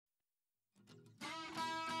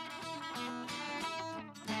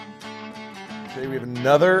Today we have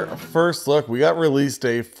another first look. We got release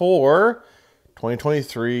day for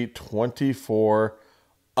 2023-24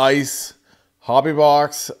 Ice Hobby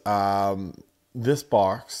Box. This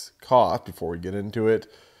box cost, before we get into it,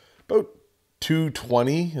 about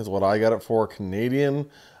 $220 is what I got it for Canadian.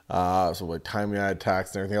 So by the time we add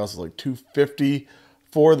tax and everything else, it's like $250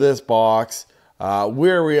 for this box.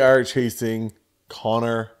 Where we are chasing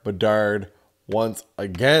Connor Bedard once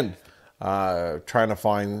again. Trying to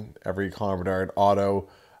find every Connor Bedard auto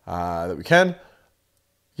that we can.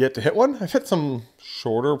 Yet to hit one. I've hit some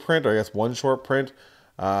shorter print, or I guess one short print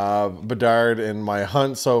Bedard in my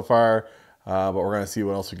hunt so far. But we're going to see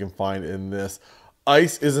what else we can find in this.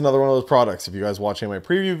 Ice is another one of those products. If you guys watching my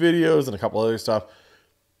preview videos and a couple other stuff,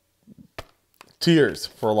 tiers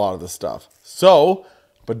for a lot of this stuff. So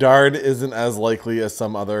Bedard isn't as likely as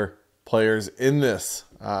some other players in this.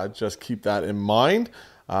 Just keep that in mind.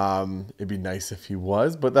 It'd be nice if he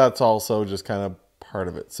was, but that's also just kind of part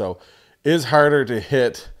of it. So it is harder to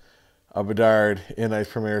hit a Bedard in Ice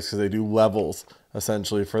Premieres because they do levels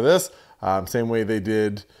essentially for this. Same way they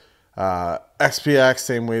did XPX,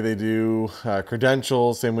 same way they do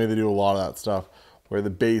credentials, same way they do a lot of that stuff, where the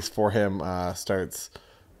base for him starts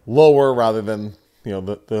lower rather than, you know,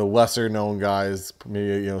 the lesser known guys,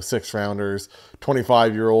 maybe, you know, 6 rounders,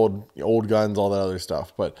 25-year-old old guns, all that other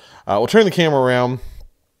stuff. But we'll turn the camera around,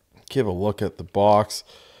 give a look at the box.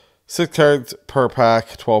 6 cards per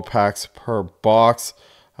pack, 12 packs per box.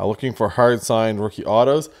 Looking for hard signed rookie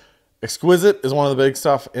autos. Exquisite is one of the big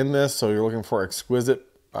stuff in this, so you're looking for Exquisite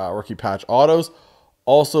rookie patch autos.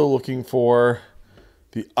 Also looking for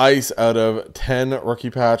the Ice out of 10 rookie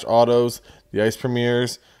patch autos, the Ice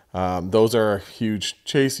Premieres. Those are a huge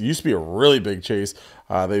chase. It used to be a really big chase.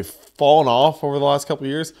 They've fallen off over the last couple of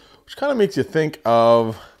years, which kind of makes you think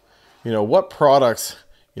of, you know, what products,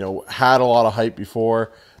 you know, had a lot of hype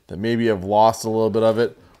before that maybe have lost a little bit of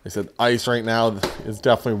it. Like I said, Ice right now is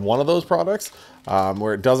definitely one of those products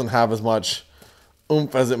where it doesn't have as much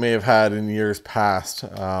oomph as it may have had in years past.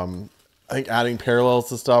 I think adding parallels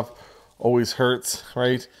to stuff always hurts,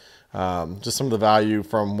 right? Just some of the value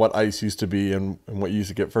from what Ice used to be and what you used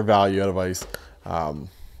to get for value out of Ice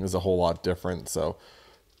is a whole lot different. So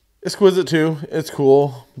Exquisite too, it's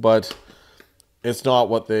cool, but it's not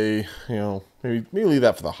what they, you know, maybe leave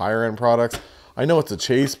that for the higher end products. I know it's a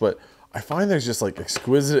chase, but I find there's just like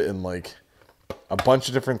Exquisite in like a bunch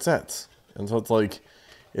of different sets. And so it's like,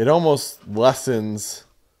 it almost lessens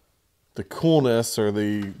the coolness or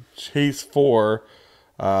the chase for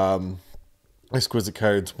Exquisite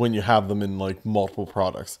cards when you have them in like multiple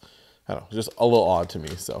products. I don't know, just a little odd to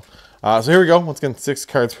me. So here we go. Once again, 6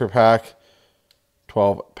 cards per pack,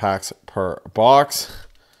 12 packs per box,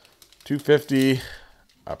 $250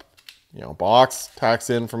 you know, box tax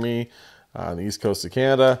in for me on the East Coast of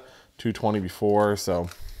Canada, $220 before. So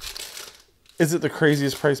is it the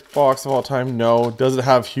craziest price box of all time? No. Does it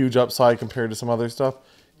have huge upside compared to some other stuff?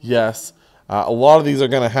 Yes. A lot of these are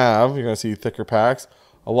going to have, you're going to see thicker packs.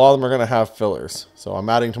 A lot of them are going to have fillers. So I'm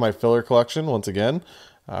adding to my filler collection once again,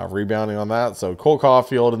 rebounding on that. So Cole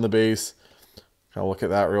Caulfield in the base. I'll look at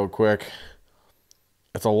that real quick.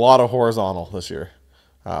 It's a lot of horizontal this year.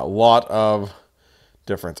 A lot of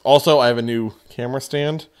difference. Also, I have a new camera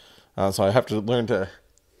stand, so I have to learn to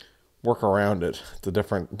work around it. It's a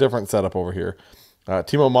different setup over here.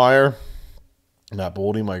 Timo Meier, Matt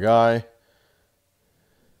Boldy, my guy.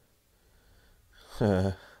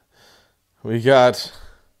 We got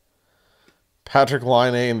Patrick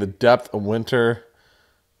Laine in the depth of winter.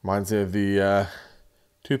 Reminds me of the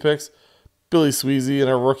toothpicks. Billy Sweezy in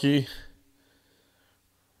a rookie.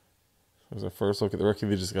 There's a first look at the rookie.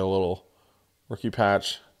 They just got a little rookie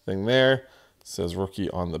patch thing there. It says rookie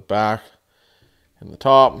on the back and the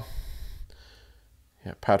top.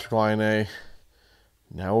 Yeah, Patrick Laine.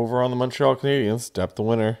 Now over on the Montreal Canadiens. Depth of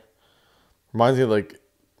winter. Reminds me of like,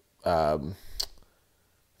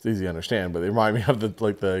 it's easy to understand, but they remind me of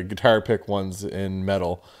the guitar pick ones in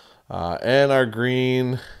metal. And our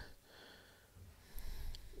green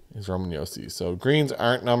is Roman Josi. So greens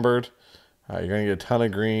aren't numbered. You're going to get a ton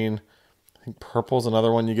of green. I think purple's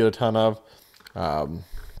another one you get a ton of.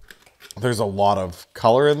 There's a lot of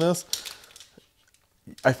color in this.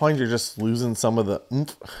 I find you're just losing some of the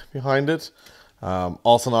oomph behind it.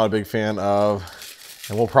 Also not a big fan of,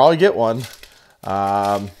 and we'll probably get one,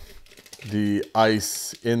 the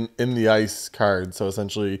Ice in the Ice card. So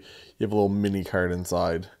essentially you have a little mini card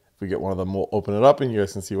inside. If we get one of them, we'll open it up and you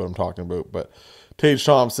guys can see what I'm talking about. But Tage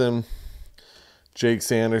Thompson, Jake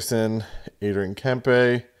Sanderson, Adrian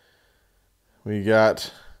Kempe. We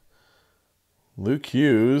got Luke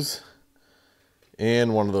Hughes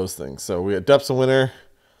and one of those things. So we got depths of winter,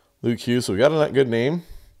 Luke Hughes. So we got a good name.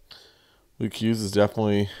 Luke Hughes is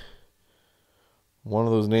definitely one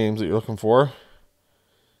of those names that you're looking for.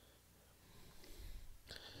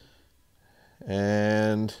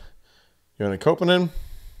 And you're going to Kopanen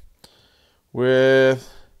with,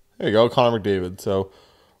 there you go, Connor McDavid. So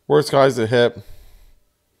worst guys to hit.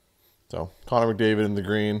 So Connor McDavid in the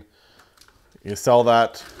green. You sell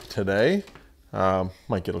that today.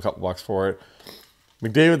 Might get a couple bucks for it.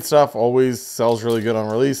 McDavid stuff always sells really good on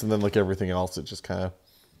release, and then like everything else, it just kind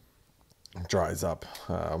of dries up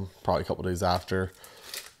probably a couple days after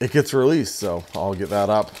it gets released. So I'll get that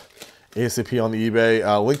up ASAP on the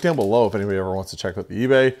eBay. Link down below if anybody ever wants to check out the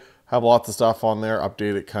eBay. Have lots of stuff on there.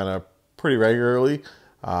 Update it kind of pretty regularly,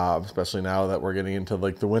 especially now that we're getting into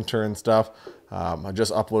like the winter and stuff. I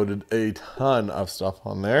just uploaded a ton of stuff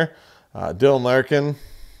on there. Dylan Larkin,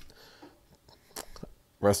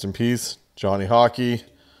 rest in peace. Johnny Hockey,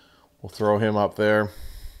 we'll throw him up there.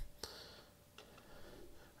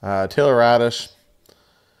 Taylor Radish.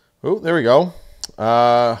 Oh, there we go.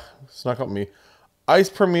 Snuck up me. Ice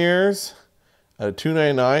Premieres at a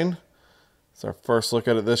 $2.99. It's our first look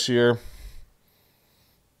at it this year.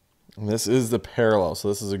 And this is the parallel. So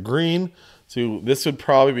this is a green. So this would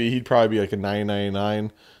probably be, he'd probably be like a $9.99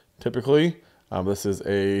 typically. This is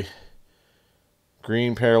a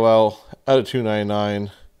green parallel at a $2.99.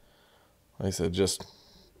 Like I said, just,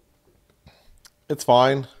 it's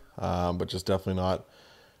fine, but just definitely not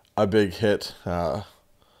a big hit.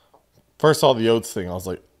 First saw the Oates thing, I was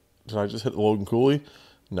like, did I just hit Logan Cooley?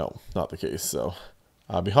 No, not the case. So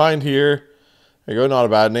behind here, there you go, not a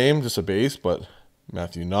bad name, just a base, but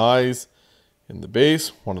Matthew Nyes in the base,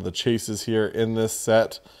 one of the chases here in this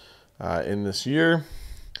set in this year.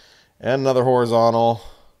 And another horizontal,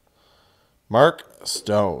 Mark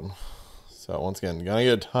Stone. So once again, you're gonna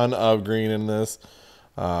get a ton of green in this.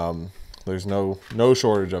 There's no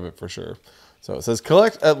shortage of it for sure. So it says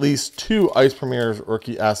collect at least 2 Ice Premieres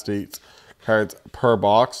Rookie Estates cards per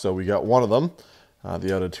box. So we got one of them,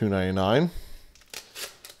 the out of $2.99.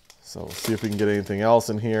 So we'll see if we can get anything else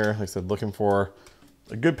in here. Like I said, looking for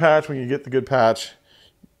a good patch. When you get the good patch,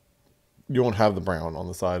 you won't have the brown on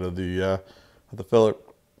the side of the filler.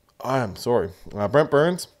 I'm sorry. Brent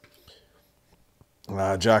Burns,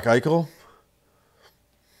 Jack Eichel,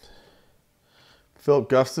 Philip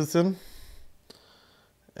Gustafson,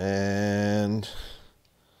 and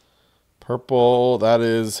purple, that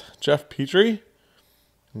is Jeff Petrie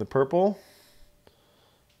in the purple.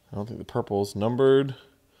 I don't think the purple's numbered.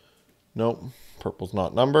 Nope, purple's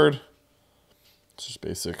not numbered. It's just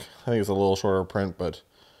basic. I think it's a little shorter print, but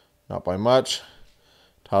not by much.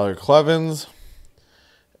 Tyler Clevens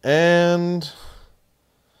and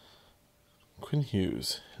Quinn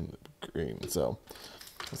Hughes in the green. So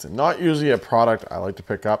it's not usually a product I like to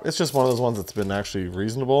pick up. It's just one of those ones that's been actually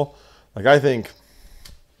reasonable. Like I think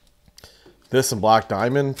this and Black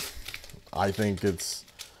Diamond, I think it's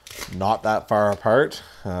not that far apart,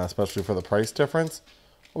 especially for the price difference.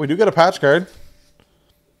 Oh, we do get a patch card. I'm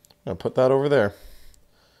gonna put that over there.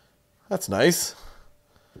 That's nice.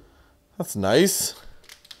 That's nice.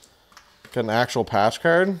 Got an actual patch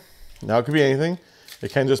card. Now it could be anything.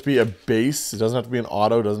 It can just be a base. It doesn't have to be an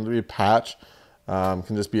auto. It doesn't have to be a patch. It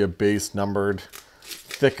can just be a base numbered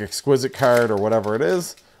thick exquisite card or whatever it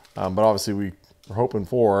is. But obviously we're hoping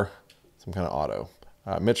for some kind of auto.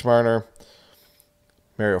 Mitch Marner,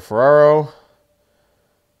 Mario Ferraro.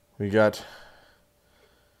 We got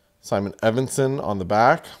Simon Evanson on the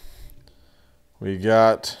back. We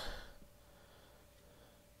got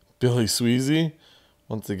Billy Sweezy.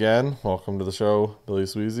 Once again, welcome to the show, Billy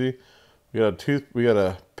Sweezy. We got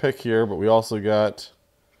a pick here, but we also got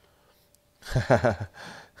so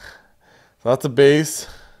that's a base.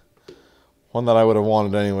 One that I would have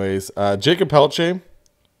wanted anyways. Jacob Pelche,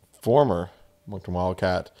 former Moncton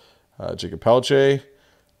Wildcat. Jacob Pelche,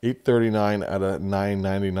 $8.39 out of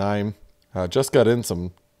 $9.99. Just got in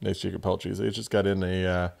some nice Jacob Pelches. They just got in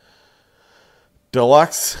a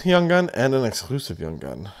deluxe young gun and an exclusive young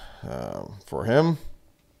gun for him.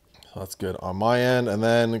 So that's good on my end. And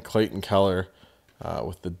then Clayton Keller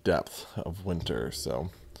with the depth of winter. So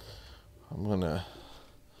I'm gonna,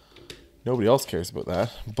 nobody else cares about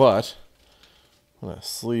that, but I'm gonna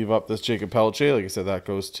sleeve up this Jacob Pelche. Like I said, that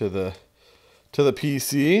goes to the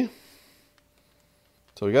PC.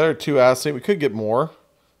 So we got our 2 assets. We could get more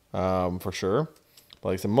for sure. But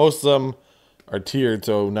like I said, most of them are tiered,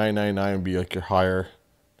 so $9.99 would be like your higher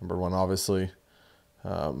number one, obviously.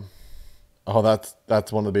 Oh,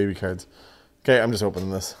 that's one of the baby cards. Okay, I'm just opening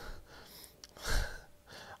this.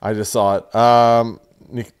 I just saw it.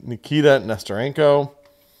 Nikita Nestorenko.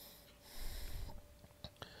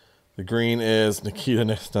 The green is Nikita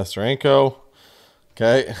Nesterenko.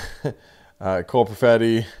 Okay. Cole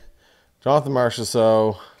Perfetti, Jonathan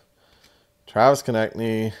Marchessault, Travis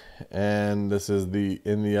Konechny, and this is the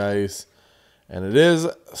in the ice, and it is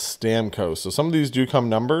Stamkos. So some of these do come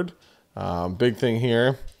numbered. Big thing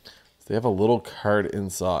here is they have a little card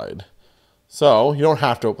inside. So you don't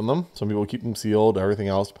have to open them. Some people keep them sealed. Everything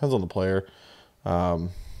else depends on the player.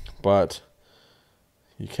 But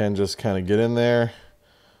you can just kind of get in there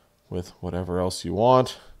with whatever else you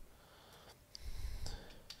want.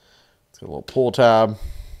 It's got a little pull tab.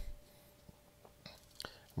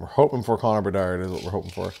 We're hoping for Connor Bedard is what we're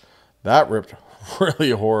hoping for. That ripped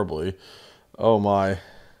really horribly. Oh my.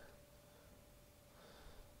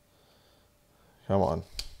 Come on.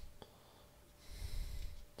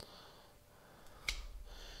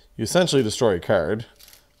 You essentially destroy a card.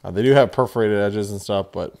 They do have perforated edges and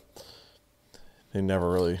stuff, but they never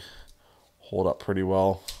really hold up pretty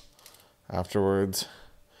well afterwards.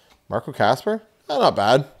 Marco Kasper? Not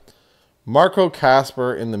bad. Marco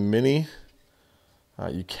Kasper in the mini.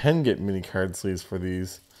 You can get mini card sleeves for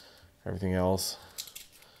these. Everything else.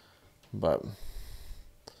 But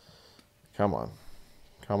come on.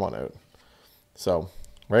 Come on out. So,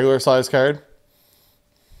 regular size card.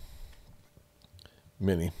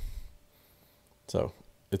 Mini. So,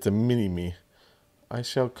 it's a mini-me. I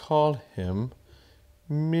shall call him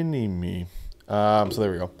Mini-me. So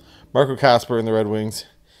there we go. Marco Kasper in the Red Wings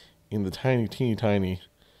in the tiny, teeny, tiny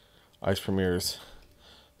Ice Premiers.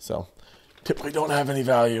 So, typically don't have any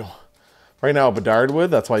value. Right now, Bedard would.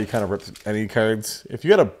 That's why you kind of rip any cards. If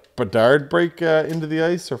you had a Bedard break into the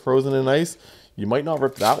ice or frozen in ice, you might not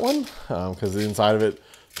rip that one because the inside of it,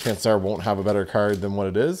 chances are, won't have a better card than what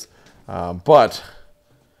it is. But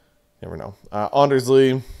never know. Anders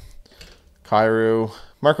Lee, Kyrou,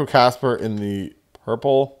 Marco Kasper in the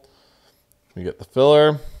purple. We get the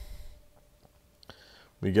filler.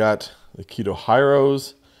 We got the Keto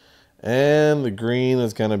Hyros. And the green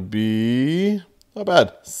is going to be, not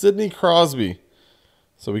bad, Sidney Crosby.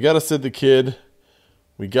 So we got a Sid the Kid.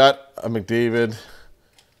 We got a McDavid.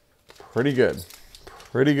 Pretty good.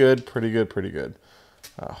 Pretty good, pretty good, pretty good.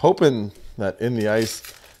 Hoping that in the ice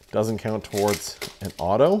doesn't count towards an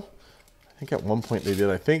auto. I think at one point they did,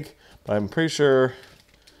 but I'm pretty sure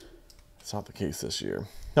it's not the case this year.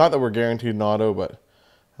 Not that we're guaranteed an auto,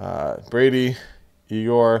 but Brady,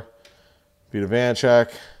 Igor, Vita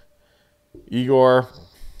Vanacek, Igor,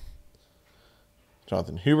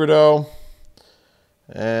 Jonathan Huberdeau,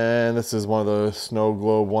 and this is one of the snow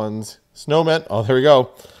globe ones. Snowman. Oh, there we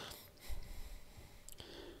go.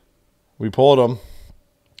 We pulled him.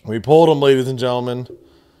 We pulled him, ladies and gentlemen.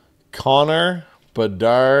 Connor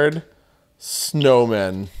Bedard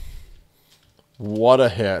Snowman. What a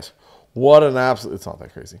hit. What an absolute... It's not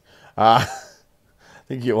that crazy. I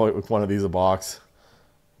think you get one of these a box.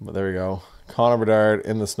 But there we go. Connor Bedard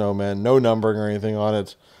in the Snowman. No numbering or anything on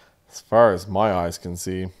it as far as my eyes can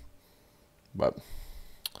see. But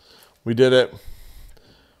we did it.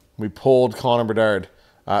 We pulled Connor Bedard.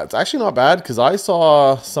 It's actually not bad because I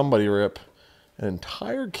saw somebody rip an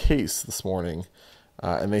entire case this morning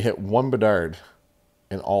and they hit one Bedard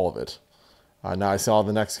in all of it. Now I saw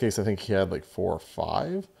the next case, I think he had like 4 or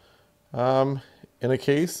 5 in a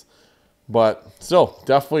case. But still,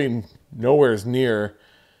 definitely nowhere near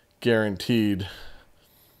guaranteed.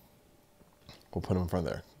 We'll put him in front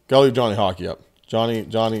there. Gotta leave Johnny Hockey up. Johnny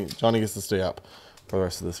gets to stay up for the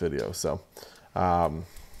rest of this video. So, once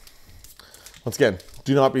again,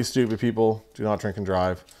 do not be stupid, people. Do not drink and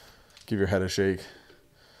drive. Give your head a shake.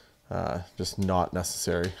 Just not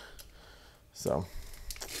necessary. So,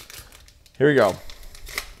 here we go.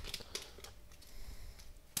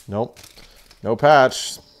 Nope. No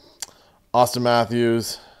patch. Austin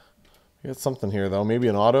Matthews. We got something here, though. Maybe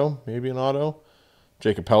an auto. Maybe an auto.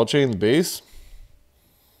 Jacob Pelche in the base.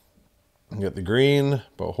 We got the green.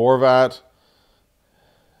 Bo Horvat.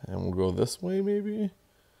 And we'll go this way, maybe.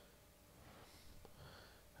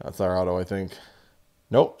 That's our auto, I think.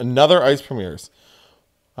 Nope. Another Ice Premiers.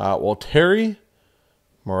 Well, Terry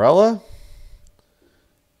Morella.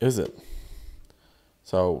 Is it?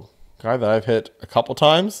 So, guy that I've hit a couple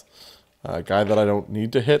times. Guy that I don't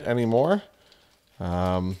need to hit anymore.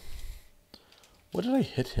 What did I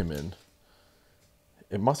hit him in?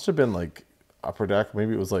 It must have been like upper deck.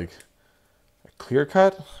 Maybe it was like a clear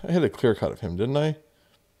cut. I hit a clear cut of him, didn't I? I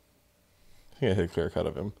think I hit a clear cut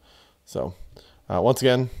of him. So, once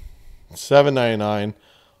again, $7.99. I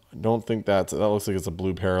don't think that looks like it's a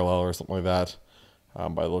blue parallel or something like that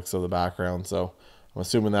by the looks of the background. So, I'm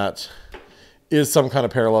assuming that is some kind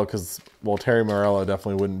of parallel because, well, Terry Morella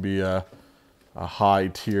definitely wouldn't be a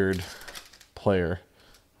high-tiered player.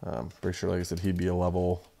 Pretty sure, like I said, he'd be a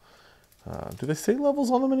level. Do they say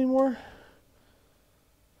levels on them anymore?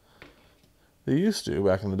 They used to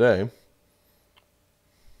back in the day.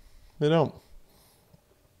 They don't.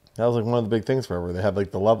 That was like one of the big things forever. They had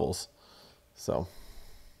like the levels. So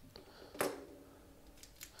here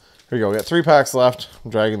we go. We got 3 packs left.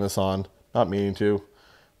 I'm dragging this on. Not meaning to,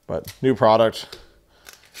 but new product.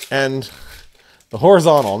 And the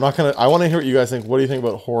horizontal. I want to hear what you guys think. What do you think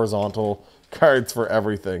about horizontal cards for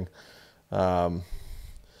everything?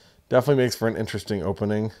 Definitely makes for an interesting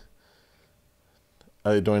opening.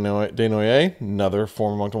 Desnoyers, another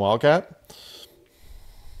former Moncton Wildcat.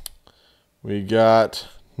 We got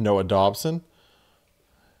Noah Dobson.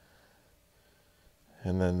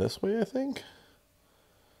 And then this way, I think.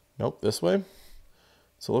 Nope, this way.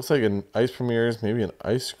 So it looks like an Ice Premiers, maybe an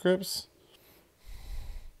Ice Scripts.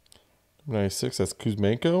 96, that's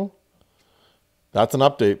Kuzmenko. That's an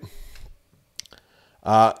update.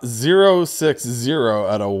 060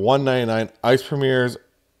 out of 199 Ice Premiers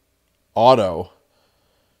Auto.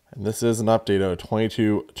 And this is an update out of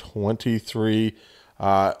 22-23.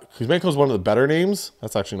 Kuzmenko is one of the better names.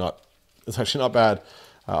 It's actually not bad.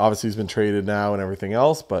 Obviously, he's been traded now and everything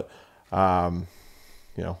else, but you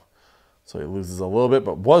know, so he loses a little bit.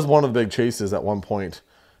 But was one of the big chases at one point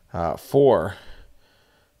for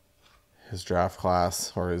his draft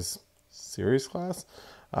class or his series class.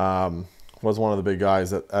 Was one of the big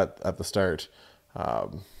guys at the start.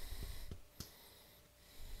 We'll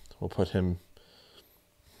put him.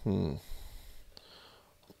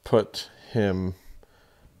 Put him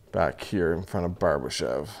back here in front of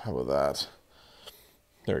Barbashev. How about that?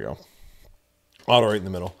 There we go. Auto right in the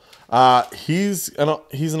middle. He's an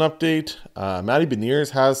update. Matty Beniers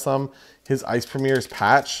has some. His Ice Premiers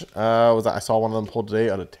patch I saw one of them pulled today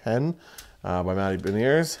out of 10 by Matty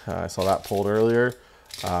Beniers. I saw that pulled earlier.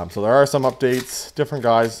 So there are some updates. Different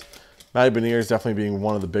guys. Matty Beniers definitely being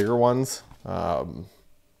one of the bigger ones.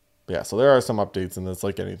 Yeah, so there are some updates in this,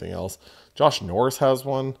 like anything else. Josh Norris has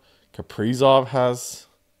one. Kaprizov has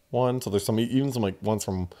one. So there's even some like ones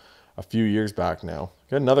from a few years back now.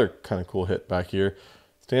 Got another kind of cool hit back here.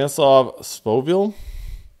 Stanislav Spovil.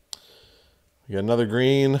 We got another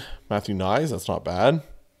green. Matthew Nyes. That's not bad. Like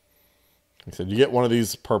I said, you get one of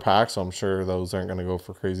these per pack, so I'm sure those aren't going to go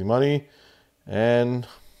for crazy money. And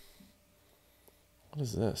what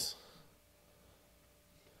is this?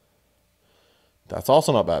 That's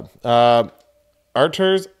also not bad.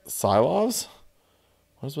 Arturs Silovs.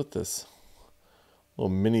 What is with this little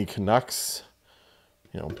mini Canucks,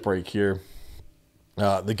 break here?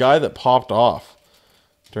 The guy that popped off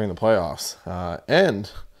during the playoffs.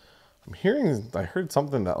 And I heard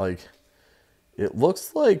something that it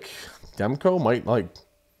looks like Demko might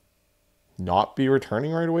not be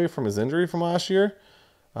returning right away from his injury from last year.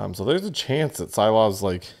 So there's a chance that Silovs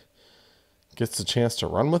gets a chance to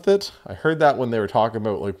run with it. I heard that when they were talking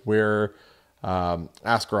about where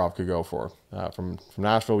Askarov could go for from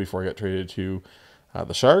Nashville before he got traded to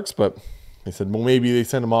the Sharks. But they said, well, maybe they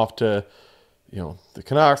send him off to the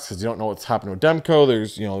Canucks because you don't know what's happening with Demko.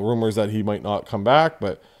 There's rumors that he might not come back.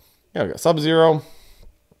 But yeah, we got Sub-Zero.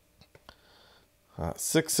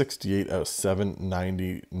 668 out of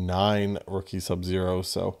 799 rookie Sub-Zero.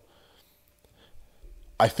 So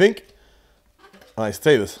I think, and I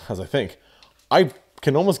say this as I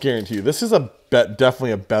can almost guarantee you this is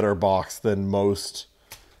definitely a better box than most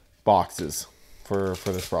boxes for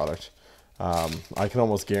this product. I can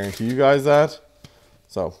almost guarantee you guys that.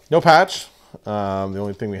 So no patch. The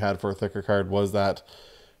only thing we had for a thicker card was that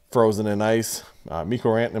Frozen in Ice. Mikko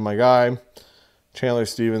Rantanen, my guy. Chandler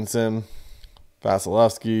Stevenson.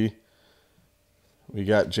 Vasilevsky. We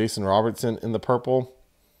got Jason Robertson in the purple.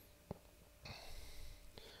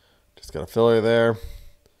 Just got a filler there. I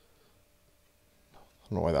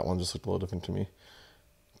don't know why that one just looked a little different to me.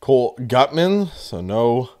 Cole Gutman. So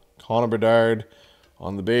no Connor Bedard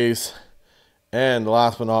on the base. And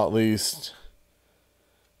last but not least,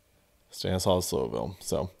 Stanislav Slovil.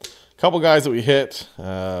 So a couple guys that we hit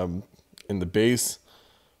in the base.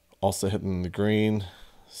 Also hitting the green.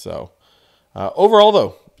 So overall,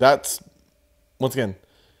 though, that's, once again,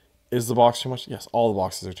 is the box too much? Yes, all the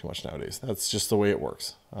boxes are too much nowadays. That's just the way it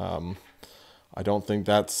works. I don't think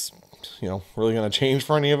that's, really going to change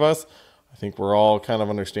for any of us. I think we're all kind of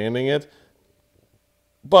understanding it.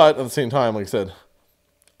 But at the same time, like I said,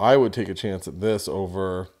 I would take a chance at this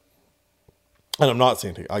over, and I'm not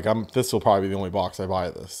saying this will probably be the only box I buy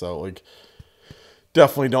of this. So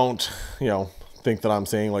definitely don't, think that I'm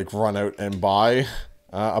saying run out and buy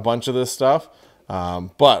a bunch of this stuff.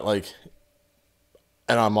 But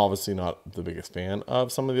and I'm obviously not the biggest fan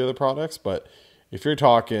of some of the other products, but if you're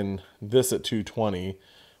talking this at $220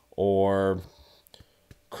 or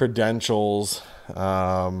credentials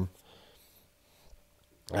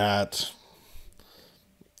at,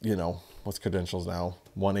 you know, what's credentials now?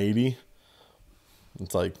 180.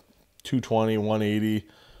 It's like 220, 180.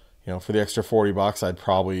 You know, for the extra $40, I'd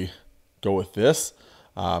probably go with this.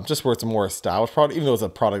 Just where it's a more established product, even though it's a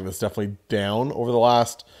product that's definitely down over the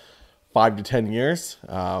last 5 to 10 years.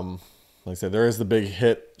 Like I said, there is the big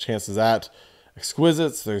hit chances at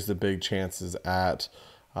Exquisites. There's the big chances at,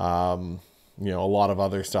 you know, a lot of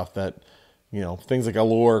other stuff that, you know, things like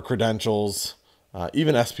Allure, credentials,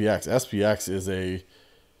 even SPX. SPX is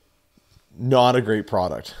not a great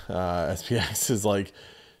product. SPX is like,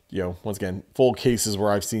 you know, once again, full cases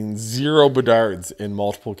where I've seen 0 Bedards in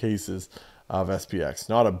multiple cases of SPX.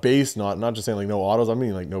 Not a base, not just saying like no autos. I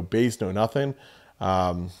mean like no base, no nothing.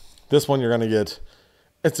 This one you're going to get,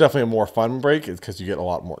 it's definitely a more fun break. It's because you get a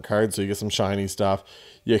lot more cards. So you get some shiny stuff.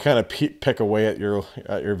 You kind of pick away at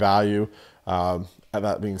your value.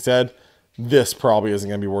 That being said, this probably isn't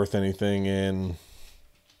going to be worth anything in,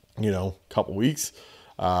 you know, a couple weeks.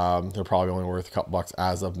 They're probably only worth a couple bucks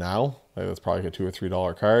as of now. Like that's probably a $2 or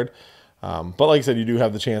 $3 card. But like I said, you do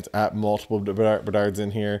have the chance at multiple Bedards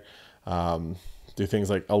in here. Do things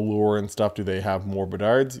like Allure and stuff, do they have more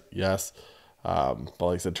Bedards? Yes. But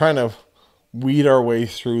like I said, trying to weed our way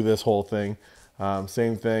through this whole thing.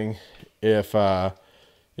 Same thing if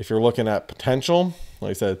you're looking at potential,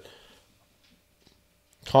 like I said,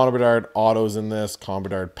 Connor Bedard autos in this, Connor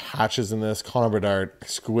Bedard patches in this, Connor Bedard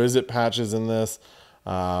exquisite patches in this.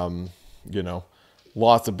 You know,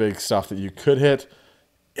 lots of big stuff that you could hit.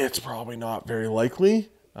 It's probably not very likely.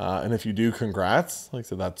 And if you do, congrats. Like I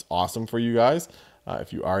said, that's awesome for you guys.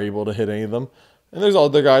 If you are able to hit any of them. And there's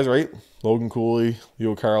other guys, right? Logan Cooley,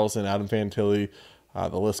 Leo Carlson, Adam Fantilli.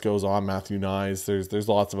 The list goes on. Matthew Nyes. There's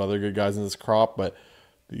lots of other good guys in this crop. But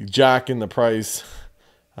the jack in the price,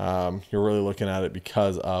 you're really looking at it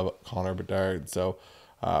because of Connor Bedard. So,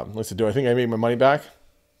 listen, do I think I made my money back?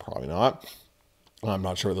 Probably not. I'm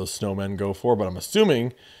not sure what those snowmen go for, but I'm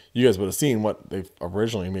assuming you guys would have seen what they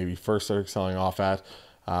originally maybe first started selling off at.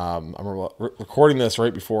 I'm recording this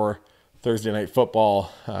right before Thursday Night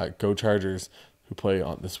Football. Go Chargers, who play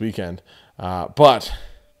on this weekend. But,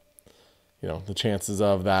 you know, the chances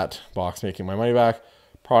of that box making my money back,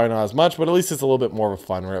 probably not as much, but at least it's a little bit more of a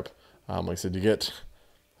fun rip. Like I said,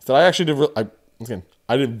 I actually did,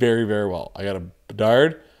 I did very, very well. I got a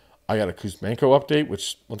Bedard. I got a Kuzmenko update,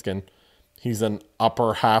 which, once again, he's an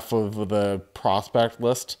upper half of the prospect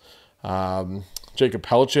list. Jacob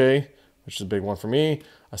Pelche, which is a big one for me.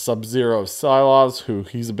 A Sub-Zero Silos, who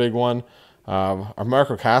he's a big one. A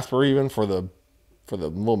Marco Casper even for the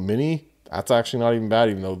little mini. That's actually not even bad,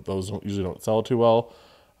 even though those usually don't sell too well.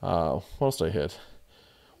 What else did I hit?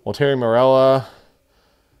 Well, Terry Morella,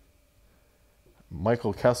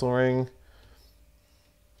 Michael Kesselring,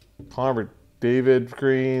 Connor David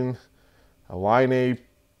Green, a Line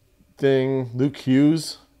thing, Luke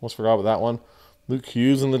Hughes. Almost forgot about that one. Luke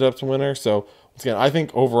Hughes in the depth winner. So once again, I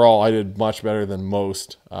think overall I did much better than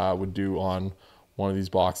most would do on one of these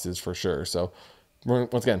boxes for sure. So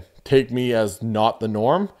once again, take me as not the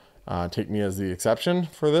norm. Take me as the exception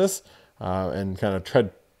for this, and kind of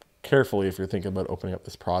tread carefully if you're thinking about opening up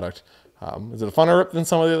this product. Is it a funner rip than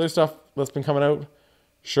some of the other stuff that's been coming out?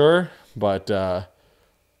 Sure, but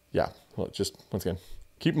yeah, well, just once again,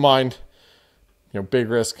 keep in mind, you know, big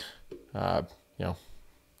risk, you know,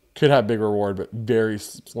 could have big reward, but very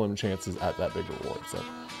slim chances at that big reward. So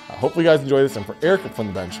hopefully you guys enjoy this. And for Eric from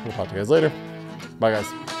the bench, we'll talk to you guys later. Bye,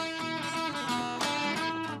 guys.